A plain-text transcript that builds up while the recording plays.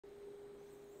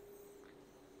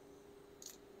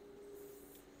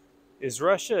Is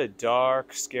Russia a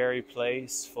dark, scary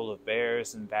place full of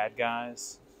bears and bad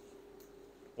guys?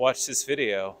 Watch this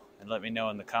video and let me know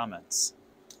in the comments.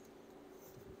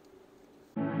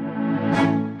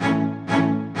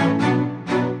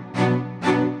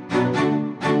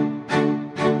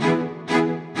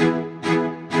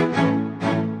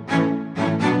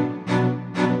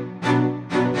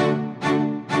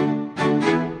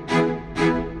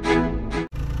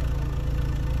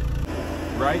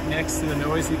 Right next to the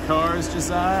noisy cars,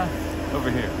 Josiah,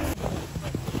 over here.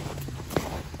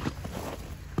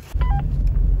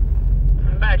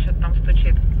 Да, что-то там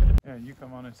стучит. Yeah, you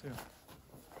come on it too.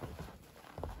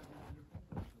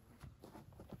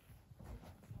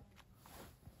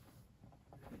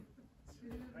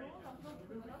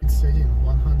 It's saying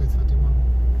 131.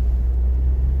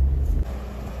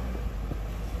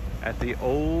 At the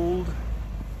old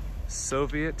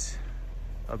Soviet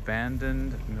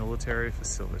abandoned military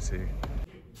facility.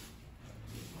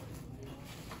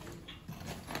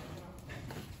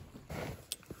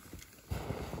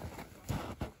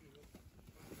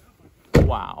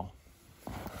 Wow.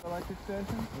 Electric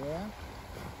station? Yeah.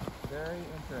 Very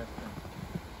interesting.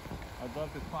 I'd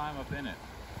love to climb up in it.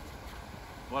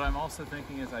 What I'm also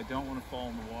thinking is I don't want to fall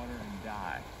in the water and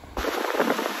die.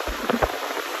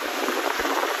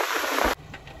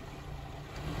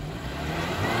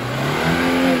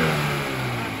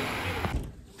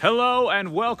 Hello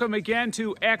and welcome again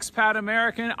to Expat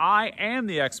American. I am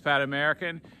the Expat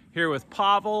American here with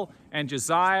Pavel and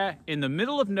Josiah in the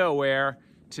middle of nowhere.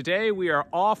 Today we are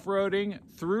off-roading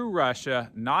through Russia,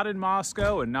 not in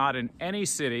Moscow and not in any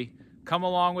city. Come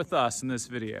along with us in this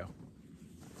video.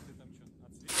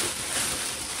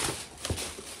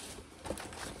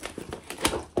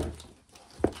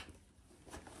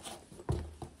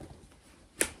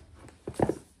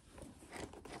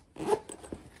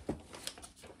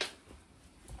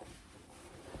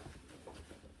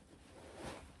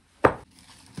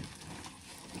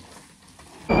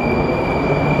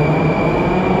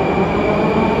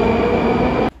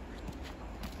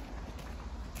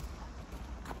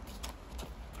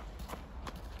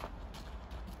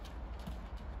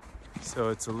 So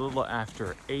it's a little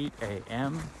after 8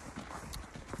 a.m.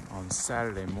 on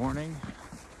Saturday morning,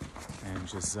 and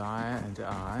Josiah and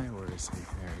I, where is he?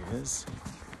 There he is,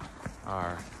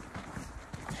 are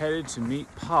headed to meet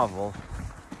Pavel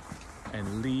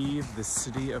and leave the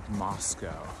city of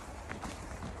Moscow.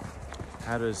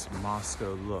 How does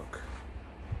Moscow look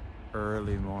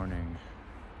early morning?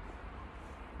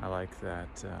 I like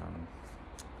that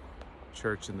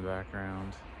church in the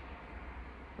background.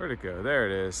 Where'd it go? There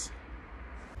it is.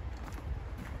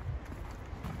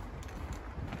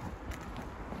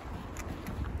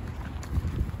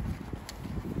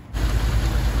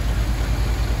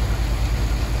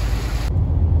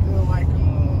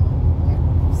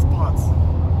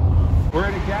 We're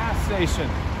at a gas station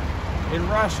in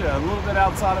Russia, a little bit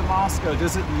outside of Moscow.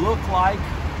 Does it look like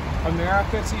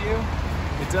America to you?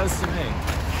 It does to me.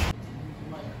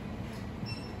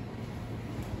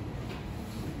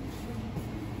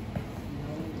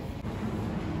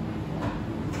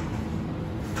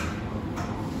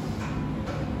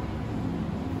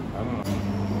 I don't know.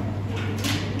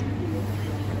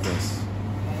 Like this.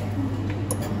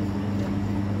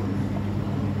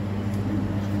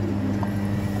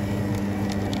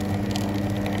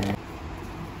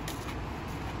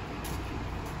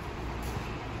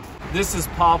 This is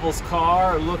Pavel's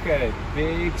car. Look at it.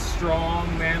 Big, strong,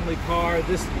 manly car.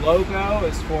 This logo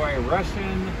is for a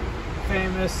Russian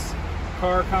famous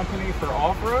car company for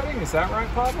off-roading. Is that right,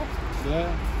 Pavel? Yeah.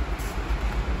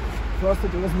 First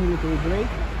it was military grade.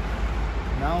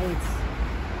 Now it's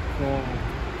for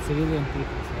civilian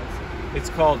people. It's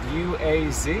called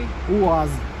UAZ.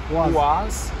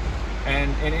 UAZ. And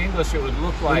in English it would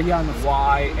look like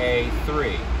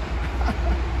YA3.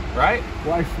 Right?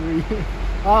 Y3.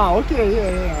 Ah, okay,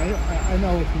 yeah, I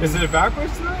know. Is it a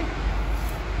backwards 3?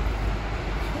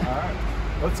 Alright,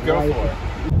 let's go for it.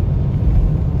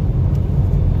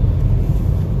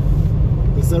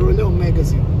 It's a Rollo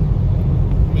magazine.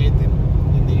 Made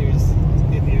in the years,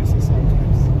 10 years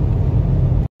sometimes.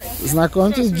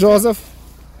 Знакомьтесь, Джозеф.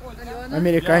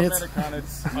 Американец.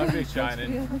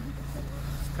 Англичанин.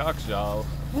 Как жал.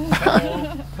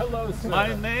 Hello, sir.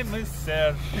 My name is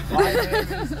Serge. My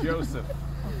name is Joseph.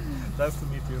 Nice to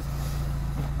meet you.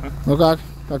 Ну как?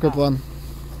 Какой план?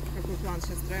 Какой план?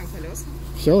 Сейчас строим колеса.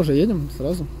 Все, уже едем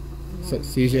сразу?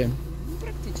 Съезжаем.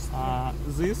 Практически.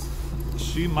 This,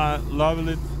 she my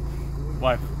lovely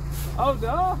wife. Oh,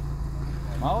 да?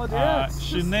 Молодец.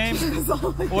 She named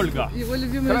Olga. Его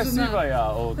любимая жена.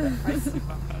 Красивая Olga.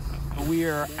 We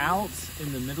are out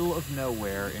in the middle of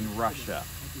nowhere in Russia.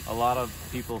 A lot of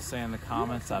people say in the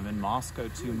comments I'm in Moscow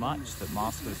too much, that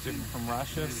Moscow is different from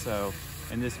Russia. So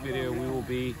in this video we will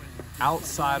be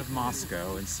outside of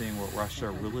Moscow and seeing what Russia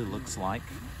really looks like.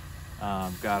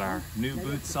 Got our new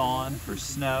boots on for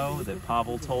snow that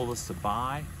Pavel told us to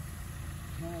buy.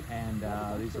 And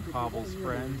these are Pavel's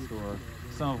friends,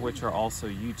 some of which are also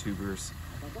YouTubers,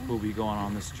 who will be going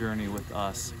on this journey with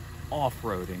us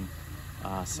off-roading.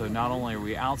 So not only are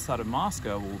we outside of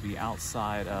Moscow, we'll be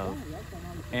outside of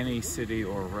any city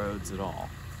or roads at all.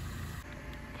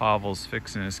 Pavel's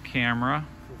fixing his camera.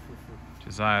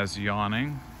 Josiah's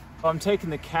yawning. I'm taking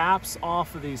the caps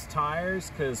off of these tires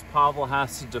because Pavel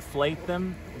has to deflate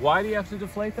them. Why do you have to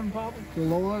deflate them, Pavel? To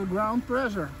lower ground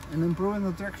pressure and improving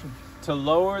the traction. To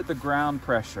lower the ground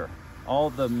pressure.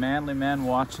 All the manly men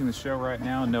watching the show right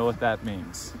now know what that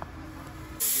means.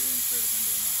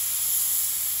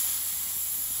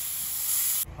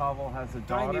 Pavel has a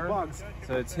daughter,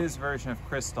 so it's his version of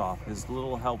Christoph, his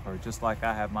little helper, just like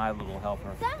I have my little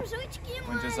helper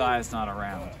when Josiah's not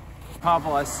around.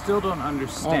 Pavel, I still don't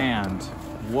understand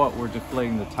what we're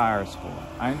deflating the tires for.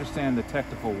 I understand the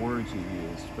technical words you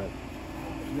used, but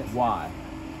why?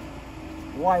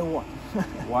 Why what?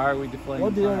 Why are we deflating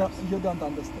What the do tires? you don't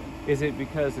understand? Is it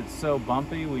because it's so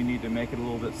bumpy we need to make it a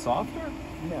little bit softer?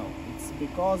 No, it's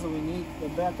because we need a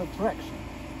better traction.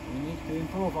 We need to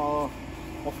improve our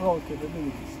off-road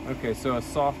capabilities. Okay, so a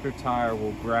softer tire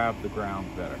will grab the ground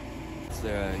better. It's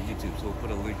YouTube, so we'll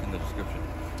put a link in the description.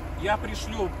 Я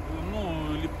пришлю,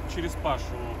 через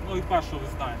Пашу, и Паша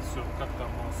знает все, как там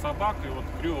собака, и вот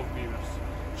Crew of Beavers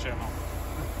channel.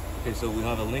 Okay, so we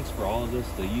have the links for all of this,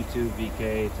 the YouTube,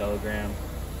 VK, Telegram.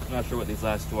 I'm not sure what these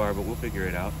last two are, but we'll figure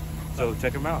it out. So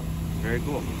check them out. Very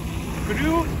cool.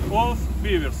 Crew of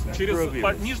Beavers, через Crew of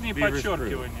Beavers. нижнее Beavers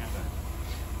подчеркивание.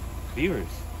 Beavers.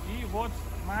 И вот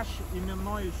наш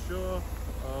именной еще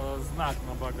знак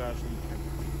на багажнике.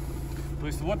 То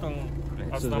есть вот он,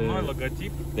 основной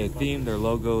логотип. Their theme, their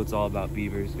logo, it's all about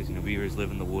beavers, because beavers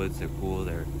live in the woods, they're cool,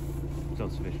 they're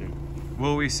self-sufficient.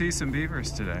 Will we see some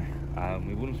beavers today?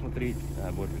 Мы будем смотреть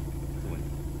больше.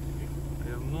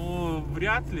 Ну,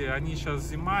 вряд ли, они сейчас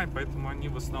зима, и поэтому они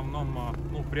в основном,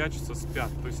 прячутся, спят.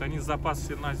 То есть они запас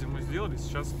все на зиму сделали,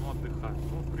 сейчас, отдыхают.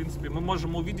 В принципе, мы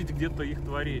можем увидеть где-то их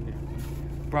творение.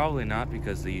 Probably not,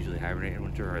 because they usually hibernate in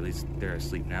winter, or at least they're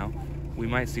asleep now. We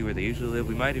might see where they usually live.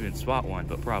 We might even spot one,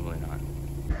 but probably not.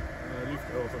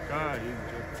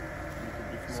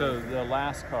 So the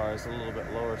last car is a little bit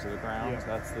lower to the ground. Yeah.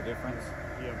 That's the difference.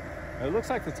 Yeah. It looks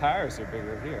like the tires are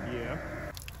bigger here.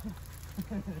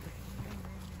 Yeah.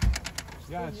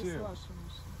 Got you.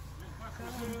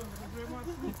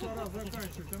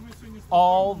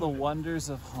 All the wonders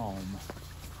of home.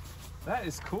 That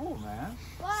is cool, man.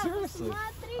 Seriously,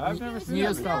 I've never seen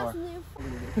that before.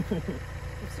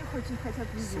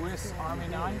 Swiss Army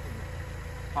knife,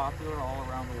 popular all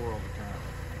around the world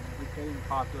apparently.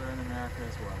 Popular in America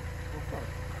as well.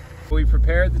 We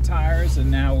prepared the tires and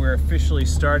now we're officially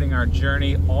starting our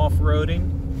journey off-roading.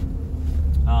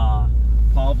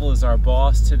 Pavel is our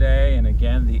boss today, and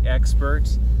again the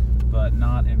expert, but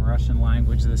not in Russian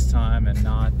language this time and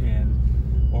not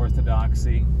in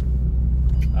orthodoxy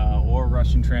or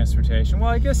Russian transportation. Well,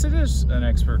 I guess it is an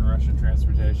expert in Russian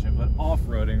transportation, but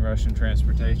off-roading Russian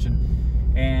transportation.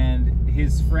 And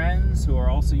his friends, who are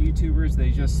also YouTubers,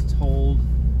 they just told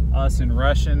us in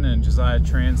Russian, and Josiah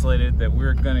translated, that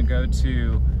we're going to go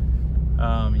to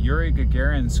Yuri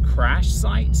Gagarin's crash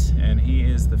site, and he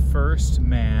is the first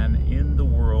man in the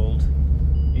world,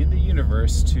 in the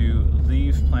universe, to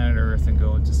leave planet Earth and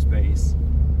go into space.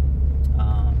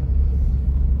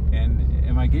 And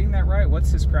am I getting that right?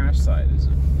 What's his crash site? Is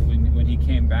it when he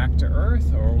came back to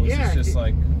Earth, or was it just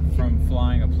like from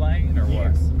flying a plane, or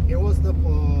what? He was the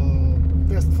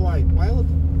test flight pilot,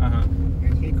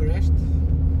 and he crashed.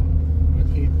 And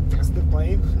he tested the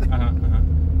plane.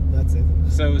 That's it.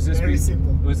 So was this very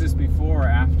simple? Was this before or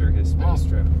after his space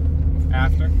trip?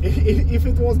 After? If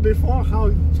it was before, how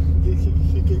did he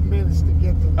manage to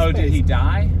get to space? Did he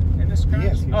die in this crash?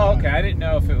 Yes, he okay. died. I didn't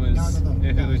know if it was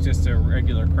it was just a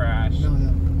regular crash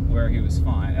where he was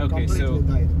fine. Okay, so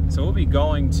died. So we'll be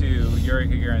going to Yuri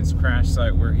Gagarin's crash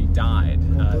site where he died.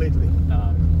 Completely.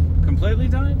 Completely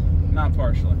died? Not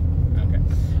partially. Okay.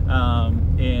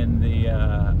 In the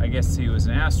I guess he was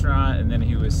an astronaut, and then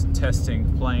he was testing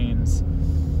planes,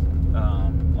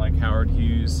 like Howard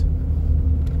Hughes.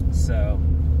 So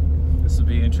this will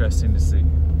be interesting to see.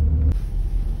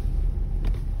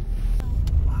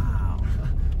 Wow.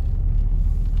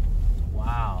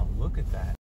 Wow, look at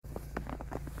that.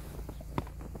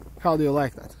 How do you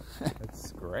like that?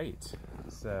 It's great.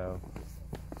 It's So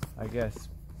I guess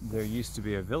there used to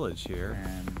be a village here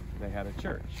and they had a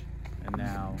church, and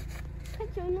now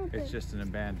it's just an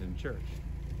abandoned church.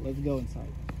 Let's go inside.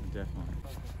 Definitely.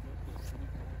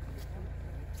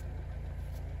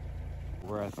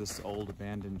 We're at this old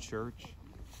abandoned church,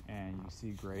 and you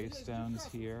see gravestones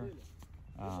here.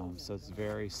 So it's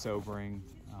very sobering.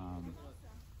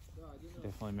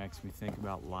 Definitely makes me think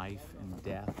about life and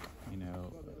death. You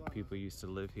know, people used to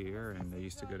live here and they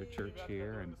used to go to church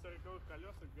here, and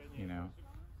you know,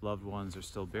 loved ones are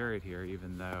still buried here,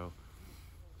 even though,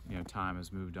 you know, time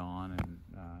has moved on, and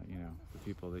you know, the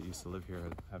people that used to live here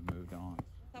have moved on.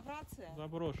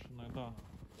 Заброшенная, да.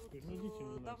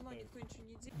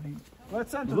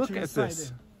 Let's enter Look to at inside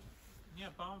this.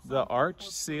 Нет, там The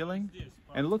arched ceiling,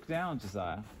 and look down,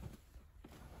 Josiah.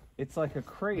 It's like a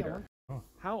crater.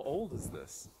 How old is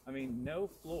this? I mean, no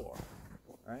floor,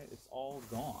 right? It's all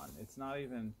gone. It's not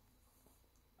even,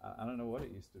 I don't know what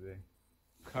it used to be.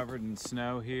 Covered in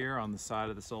snow here on the side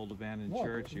of this old abandoned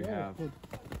church. You have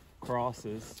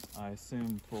crosses, I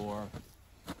assume for,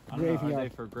 I don't know, are they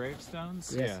for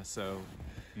gravestones? Yes. Yeah, so,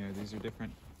 you know, these are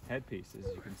different headpieces.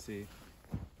 You can see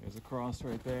there's a cross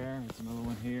right there. There's another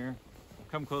one here.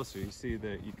 Come closer. You see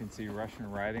that you can see Russian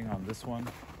writing on this one.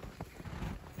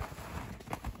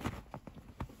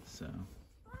 So.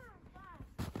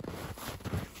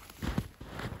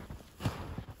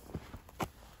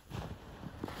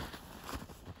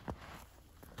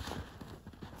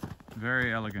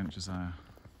 Very elegant, Josiah.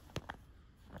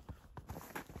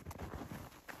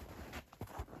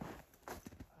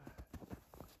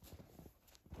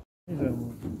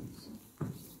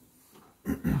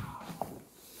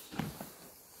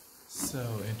 So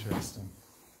interesting.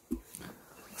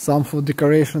 Some food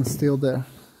decorations still there.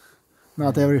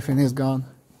 Not everything is gone.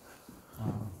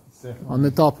 On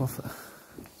the top of a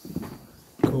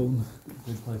cone.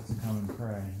 Good place to come and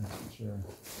pray, that's for sure.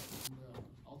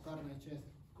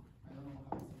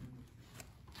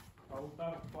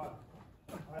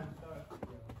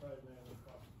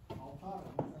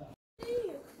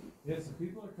 Yeah, so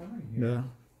people are coming here. Yeah.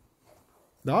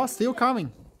 No, still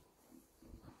coming.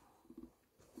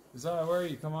 Josiah, where are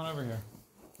you? Come on over here.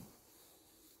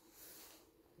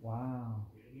 Wow.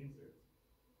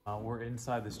 We're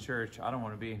inside this church. I don't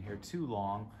want to be in here too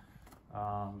long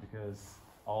because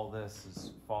all this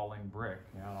is falling brick.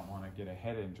 You know, I don't want to get a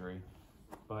head injury.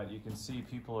 But you can see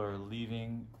people are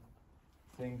leaving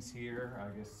things here.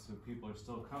 I guess so people are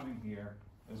still coming here.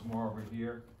 There's more over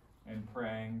here and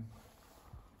praying.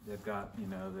 They've got, you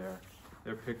know,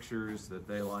 their pictures that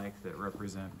they like that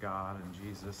represent God and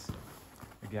Jesus.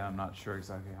 Again, I'm not sure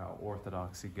exactly how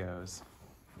Orthodoxy goes.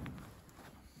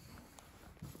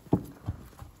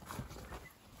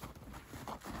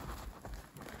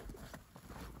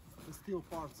 The steel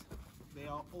parts, they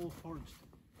are all forged.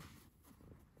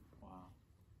 Wow.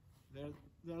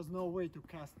 There's no way to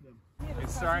cast them.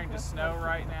 It's starting to snow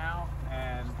right now,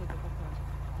 and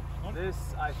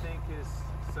this, I think, is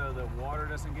so that water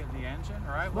doesn't get in the engine,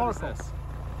 right? What is Snorkel. this?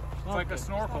 It's like a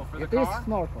snorkel for the It is car?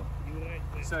 snorkel.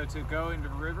 So to go into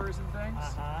rivers and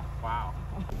things? Wow.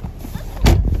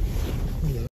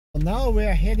 Now we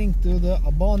are heading to the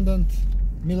abandoned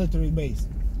military base.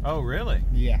 Oh, really?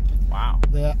 Yeah. Wow.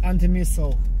 The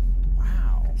anti-missile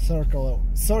Wow.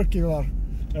 circular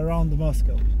around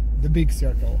Moscow. The big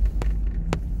circle.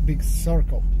 Big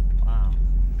circle. Wow.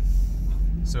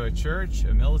 So a church,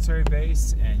 a military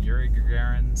base, and Yuri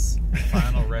Gagarin's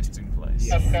final resting place.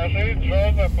 Скажи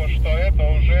Джозефу, что это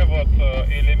уже вот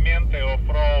элементы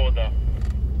оффроуда.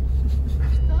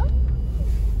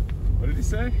 What did he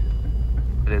say?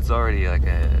 But it's already like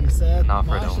He said, an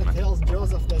off-road Masha element. tells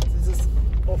Joseph that this is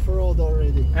off-road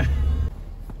already.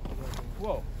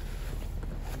 Whoa.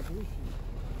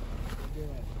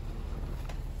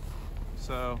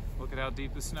 So look at how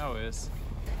deep the snow is.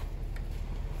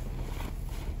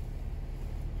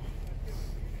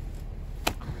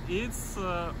 It's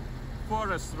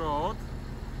forest road.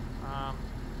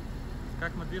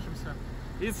 Как мы движемся?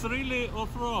 It's really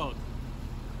off-road.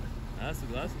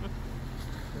 Согласен.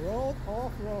 Road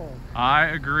off-road. I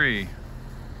agree.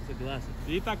 Согласен.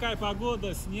 И такая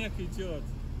погода, снег идет.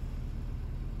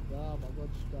 Да,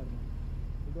 погода шикарная.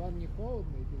 И главное, не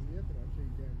холодно, и без ветра, вообще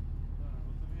идеально.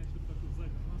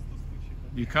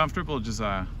 You comfortable,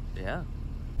 Josiah? Yeah.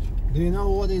 Do you know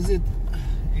what is it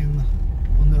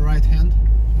on the right hand?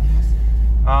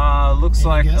 Looks Any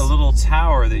like guess? a little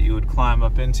tower that you would climb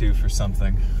up into for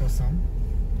something. For some.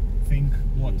 Think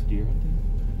what? Deer hunting?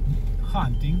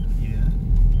 Hunting, yeah.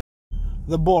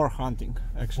 The boar hunting,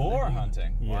 actually. Boar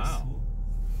hunting. Yes. Wow.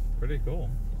 Pretty cool.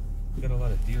 We got a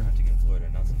lot of deer hunting in Florida,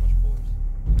 not so much boars.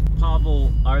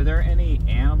 Pavel, are there any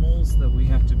animals that we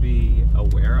have to be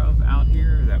aware of out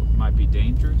here that might be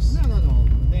dangerous? No.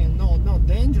 They're not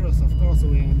dangerous. Of course,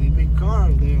 we're in a big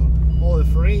car. They're all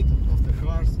afraid of the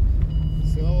cars.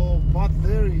 So, but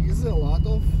there is a lot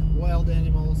of wild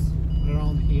animals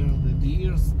around here. The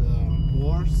deers, the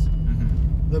boars,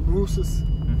 the mooses,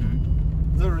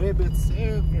 the rabbits,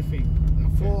 everything. The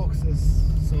foxes.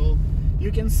 So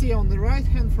you can see on the right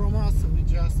hand from us, we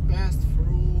just passed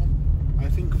through, I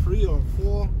think, 3 or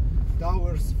 4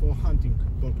 towers for hunting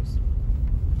purpose.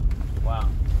 Wow.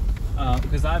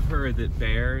 Because I've heard that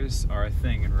bears are a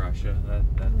thing in Russia.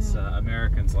 That's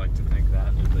Americans like to think that,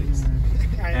 at least.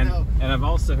 I know. And I've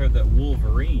also heard that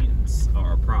wolverines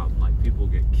are a problem. Like people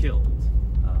get killed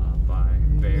by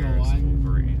bears and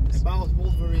wolverines. About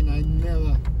wolverine, I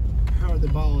never heard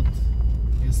about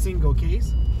a single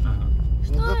case.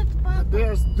 Well, the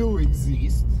bears do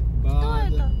exist,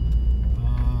 but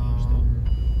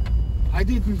I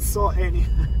didn't saw any.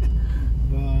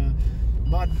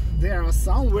 But there are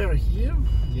somewhere here.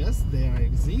 Yes, there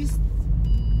exist,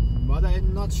 but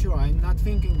I'm not sure. I'm not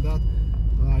thinking that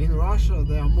in Russia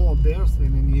there are more bears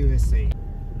than in USA.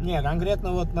 Не,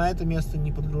 конкретно вот на это место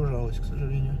не подгружалось, к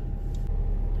сожалению.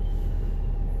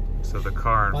 So the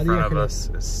car in front of us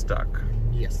is stuck.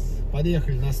 Yes.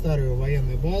 Подъехали на старую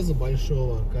военную базу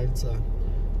Большого кольца,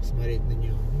 посмотреть на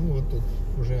нее. Ну вот тут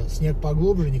уже снег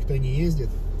поглубже, никто не ездит.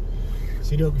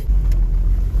 Серега.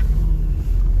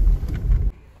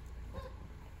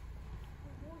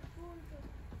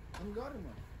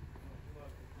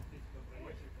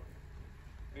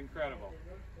 Incredible.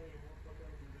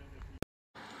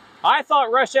 I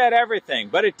thought Russia had everything,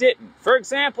 but it didn't. For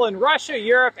example, in Russia,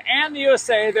 Europe, and the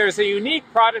USA, there's a unique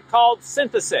product called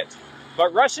Synthesit.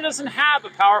 But Russia doesn't have a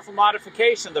powerful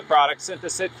modification of the product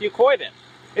Synthesit fucoidin.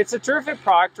 It's a terrific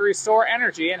product to restore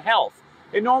energy and health.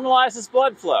 It normalizes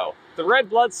blood flow. The red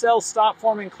blood cells stop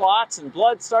forming clots, and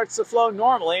blood starts to flow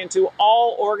normally into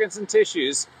all organs and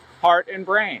tissues, heart and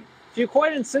brain.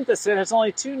 Fucoidin Synthesit has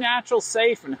only 2 natural,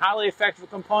 safe, and highly effective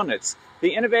components: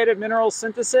 the innovative mineral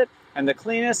Synthesit and the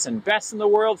cleanest and best in the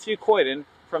world fucoidin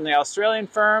from the Australian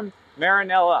firm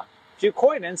Marinella.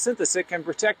 Fucoidin Synthesit can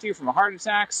protect you from heart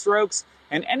attacks, strokes,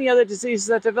 and any other diseases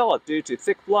that develop due to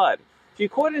thick blood.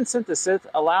 Fucoidin Synthesit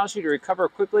allows you to recover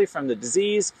quickly from the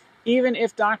disease, even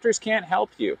if doctors can't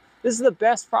help you. This is the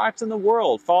best product in the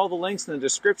world. Follow the links in the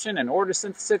description and order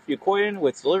Synthesit Fucoidin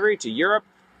with delivery to Europe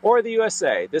or the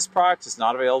USA. This product is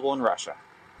not available in Russia.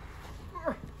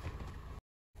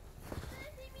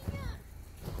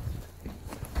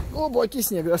 Глубокий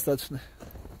снег достаточно.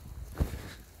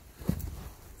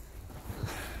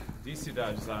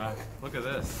 Look at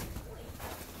this.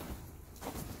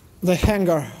 The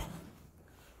hangar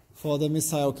for the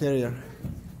missile carrier.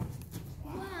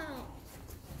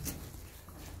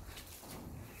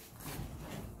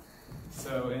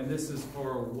 So, and this is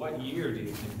for what year do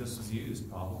you think this was used,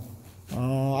 Pavel?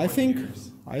 I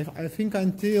think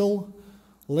until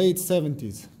late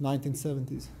 70s,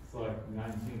 1970s. It's like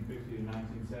 1950 to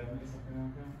 1970, something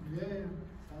like that? Yeah.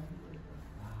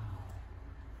 Wow.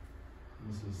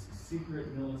 This is secret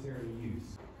military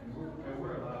use. And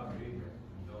we're allowed to be here.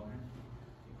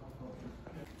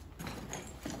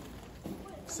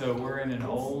 So we're in an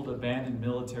old abandoned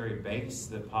military base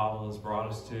that Pavel has brought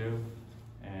us to,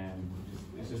 and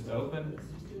it's just open,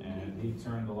 and he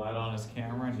turned the light on his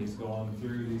camera and he's going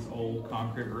through these old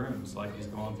concrete rooms like he's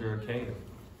going through a cave.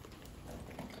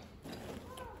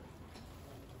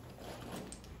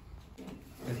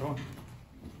 Hey, go on.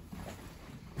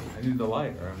 I need the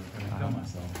light or I'm going to kill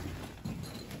myself.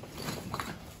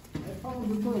 I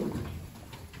found the boat.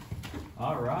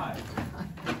 All right.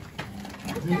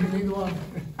 Do you need one?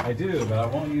 I do, but I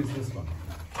won't use this one.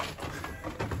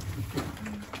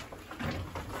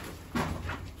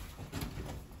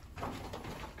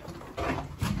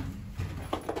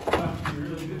 You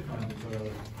really did find the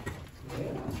toilet.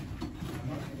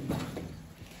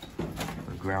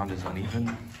 The ground is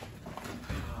uneven.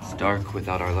 It's dark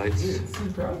without our lights. Dude, it's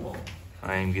incredible.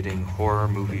 I am getting horror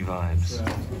movie vibes.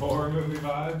 Horror movie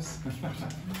vibes?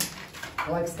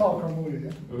 Like Stalker movie,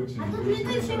 yeah? Очень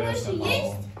летающие мыши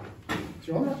есть?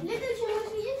 Чего? Летающие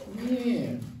мыши есть?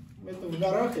 Нет, это в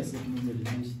горах, если бы мы были,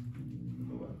 здесь не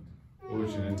бывает.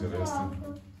 Очень интересно.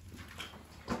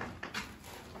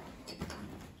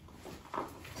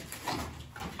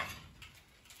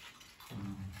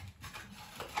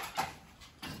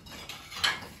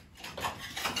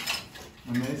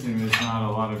 Amazing there's not a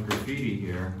lot of graffiti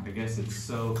here. I guess it's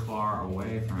so far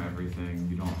away from everything,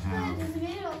 you don't have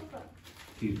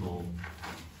people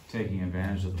taking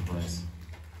advantage of the place.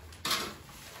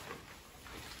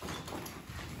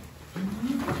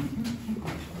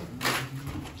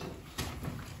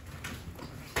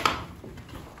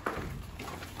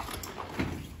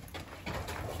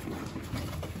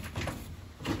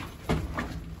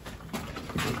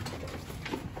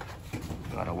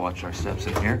 Gotta watch our steps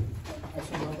in here.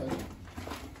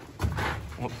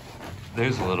 Well,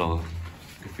 there's a little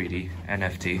graffiti,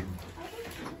 NFT.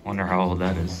 Wonder how old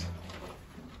that is.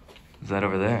 Is that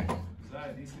over there?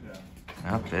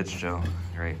 Nope, it's Joe.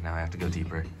 Great, now I have to go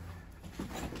deeper.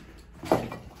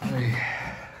 Hey.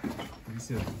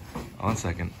 1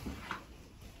 second.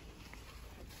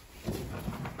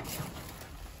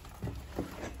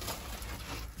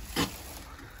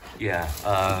 Yeah,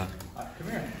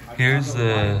 here's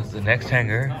the next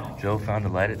hangar. Joe found a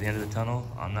light at the end of the tunnel.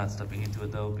 I'm not stepping into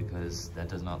it though because that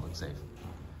does not look safe.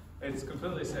 It's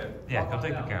completely safe. Yeah, come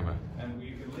take the camera. And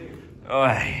we can leave. Oh,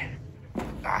 hey.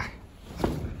 Ah.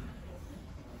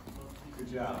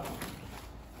 Good job.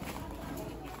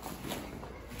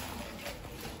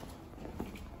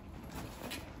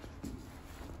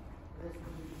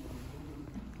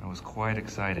 I was quite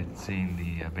excited seeing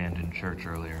the abandoned church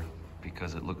earlier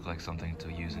because it looked like something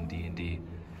to use in D&D.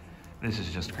 This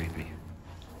is just creepy.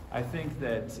 I think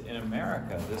that in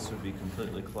America, this would be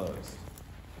completely closed.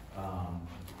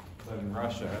 But in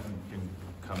Russia, you can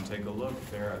come take a look.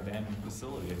 Their abandoned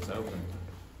facility is open.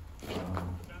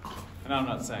 And I'm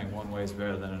not saying one way is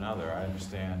better than another. I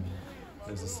understand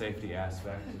there's a safety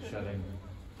aspect to shutting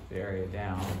the area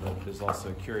down, but there's also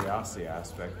a curiosity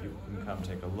aspect. People can come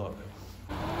take a look.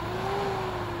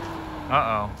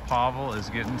 Uh-oh, Pavel is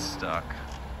getting stuck.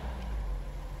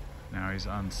 Now he's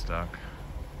unstuck.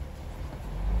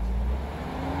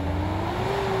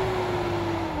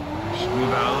 Just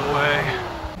move out of the way.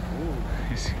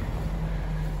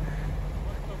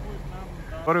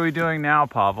 What are we doing now,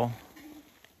 Pavel?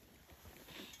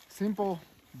 Simple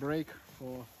break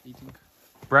for eating.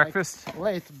 Breakfast? Like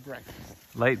late breakfast.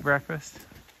 Late breakfast?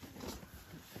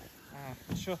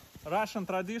 Еще Russian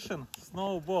tradition,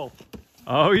 snowball.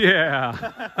 Oh yeah!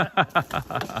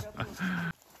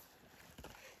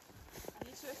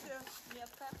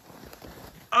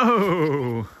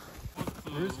 Oh!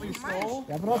 Русский стол.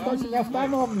 Я просто очень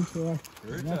автономный чувак. У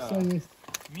меня все есть.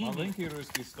 Маленький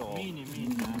русский стол. Мини.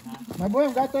 Мы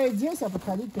будем готовить здесь, а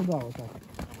подходить туда вот так.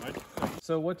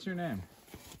 So what's your name?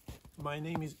 My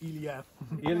name is ILYA.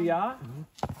 ILYA?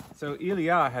 So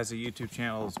ILYA has a YouTube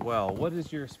channel as well. What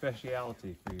is your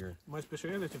specialty for your... My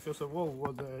specialty, first of all,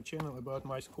 was a channel about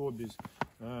my hobbies,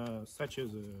 such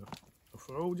as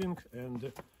off-roading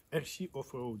and RC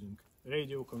off-roading,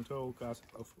 radio control cars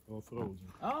off-roading.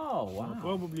 Oh, wow.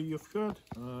 Probably you've heard,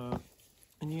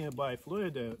 nearby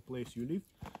Florida, place you live,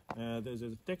 there's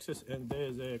a Texas and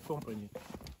there's a company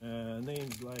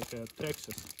named like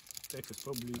Texas,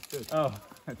 probably heard. Oh,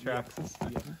 Traxxas.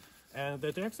 Yeah. And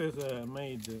the Texas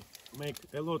make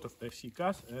a lot of RC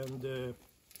cars and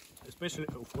especially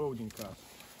off-roading cars.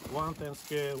 110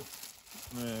 scale,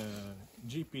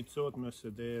 GP3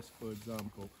 Mercedes, for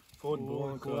example, Ford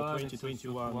Bronco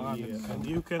 2021 year. And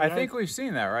you can I think we've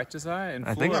seen that, right, Josiah? In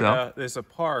I Florida, think so. There's a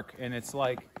park, and it's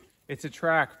like, it's a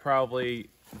track probably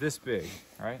this big,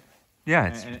 right? Yeah,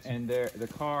 it's And the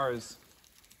cars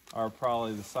are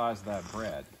probably the size of that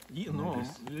bread. Yeah, no,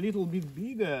 a little bit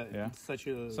bigger. Yeah? Such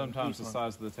a Sometimes the this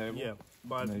size of the table. Yeah,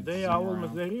 but And they zoom are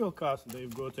almost around. the real cars.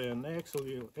 They've got an axles,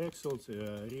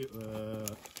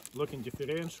 locking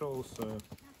differentials,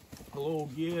 low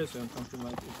gears, and something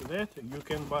like that. You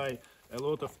can buy a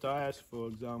lot of tires, for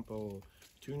example,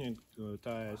 tuning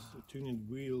tires, tuning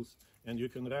wheels, and you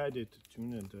can ride it,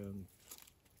 tune it. And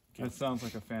That sounds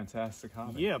like a fantastic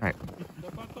hobby. yeah, Right.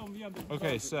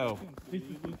 Okay, so We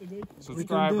can do a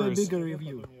subscribers, bigger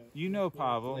review you know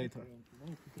Pavel. later.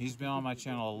 He's been on my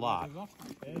channel a lot.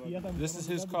 This is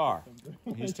his car.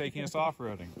 He's taking us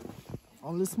off-roading.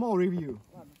 Only small review.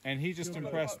 And he just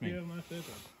impressed me.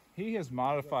 He has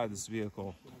modified this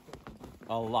vehicle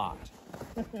a lot.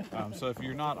 So if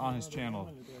you're not on his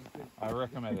channel, I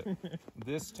recommend it.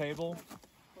 This table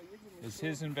is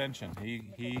his invention.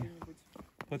 He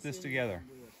put this together.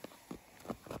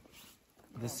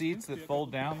 The seats that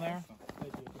fold down there,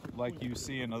 like you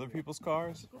see in other people's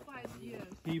cars,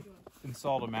 he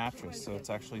installed a mattress, so it's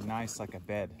actually nice like a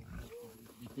bed.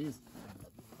 It is.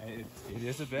 It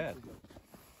is a bed.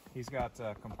 He's got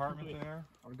a compartment there.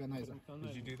 Organizer.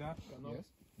 Did you do that? Yes.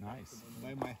 Nice.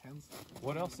 By my hands.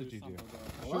 What else did you do?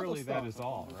 Surely that is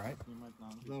all, right?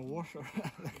 The washer.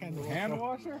 The Hand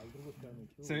washer?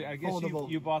 So I guess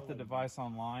you bought the device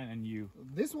online and you...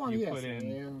 This one, You yes. put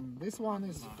in- And this one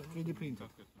is 3D printed.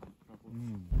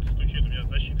 Стучит, у меня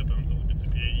защита там долбится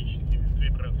периодически,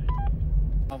 вибрации.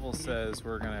 Pavel says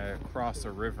we're gonna cross a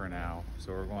river now,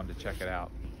 so we're going to check it out.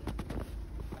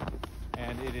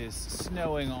 And it is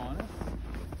snowing on us,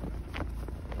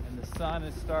 and the sun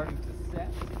is starting to set.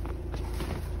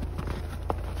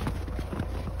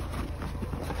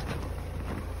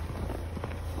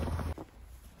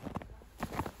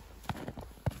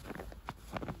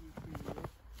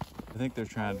 I think they're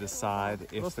trying to decide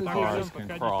if the cars can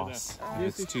cross,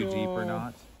 if it's too deep or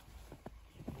not.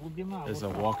 There's a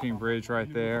walking bridge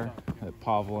right there that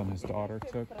Pavel and his daughter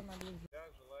took.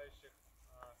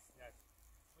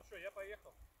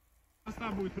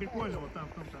 Моста будет прикольно вот там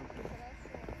в том конце.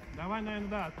 Давай, наверное,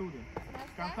 да, оттуда.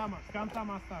 С конца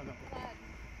моста, да.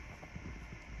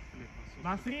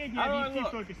 На средний объектив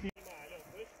только снимай.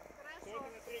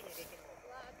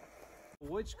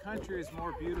 Which country is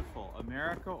more beautiful,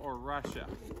 America or Russia?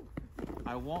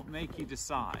 I won't make you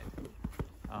decide.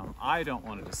 I don't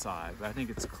want to decide, but I think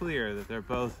it's clear that they're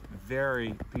both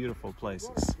very beautiful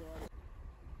places.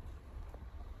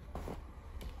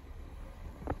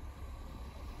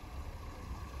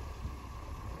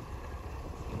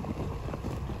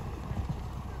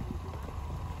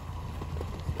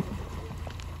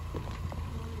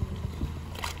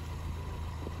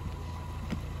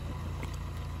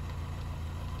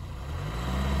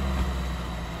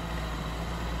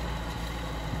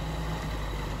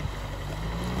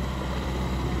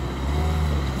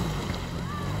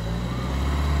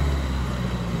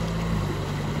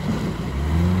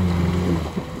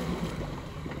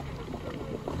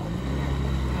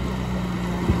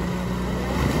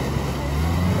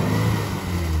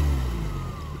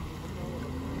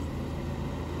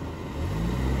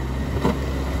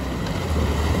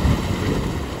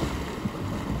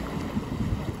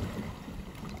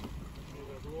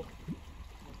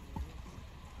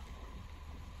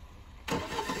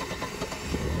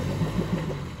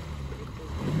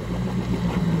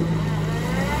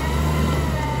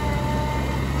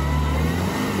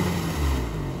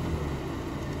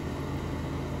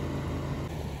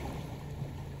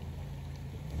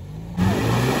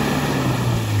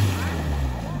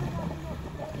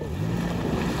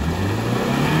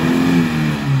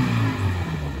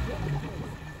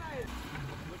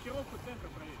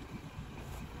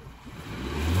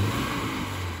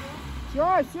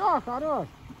 Все, хорош.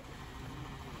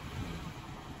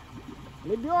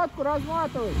 Лебедку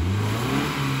разматывай.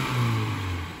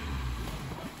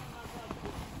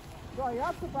 Что,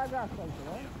 я в сапогах только,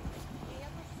 да? Я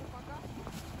тоже в сапогах.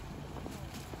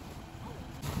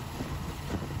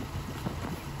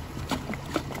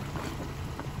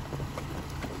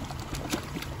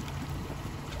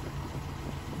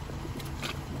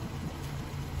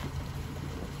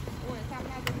 Ой, там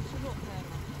надо рычажок,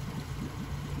 наверное.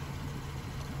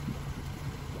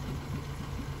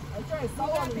 А что, из Куда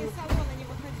салона ты из салона не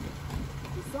выходи?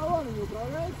 из салона не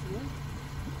управляется, да?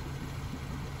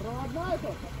 Проводная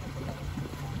это?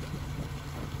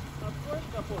 Открой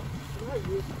капот. Да,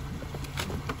 есть.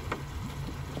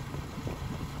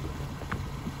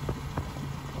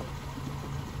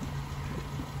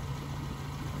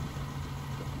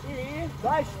 И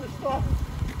дальше-то что?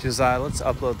 Josiah, let's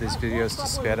upload these videos to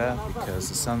Speda because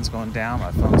the sun's going down,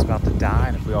 my phone's about to die,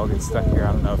 and if we all get stuck here,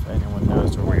 I don't know if anyone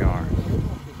knows where we are.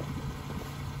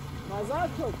 Назад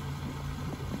тут?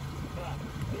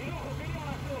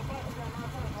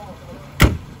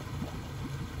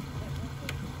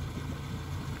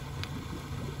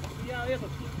 Я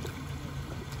этот...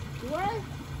 Давай.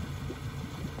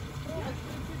 Я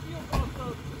прицепил просто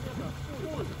это,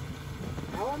 пульт.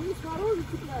 А он не снаружи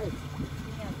цепляется?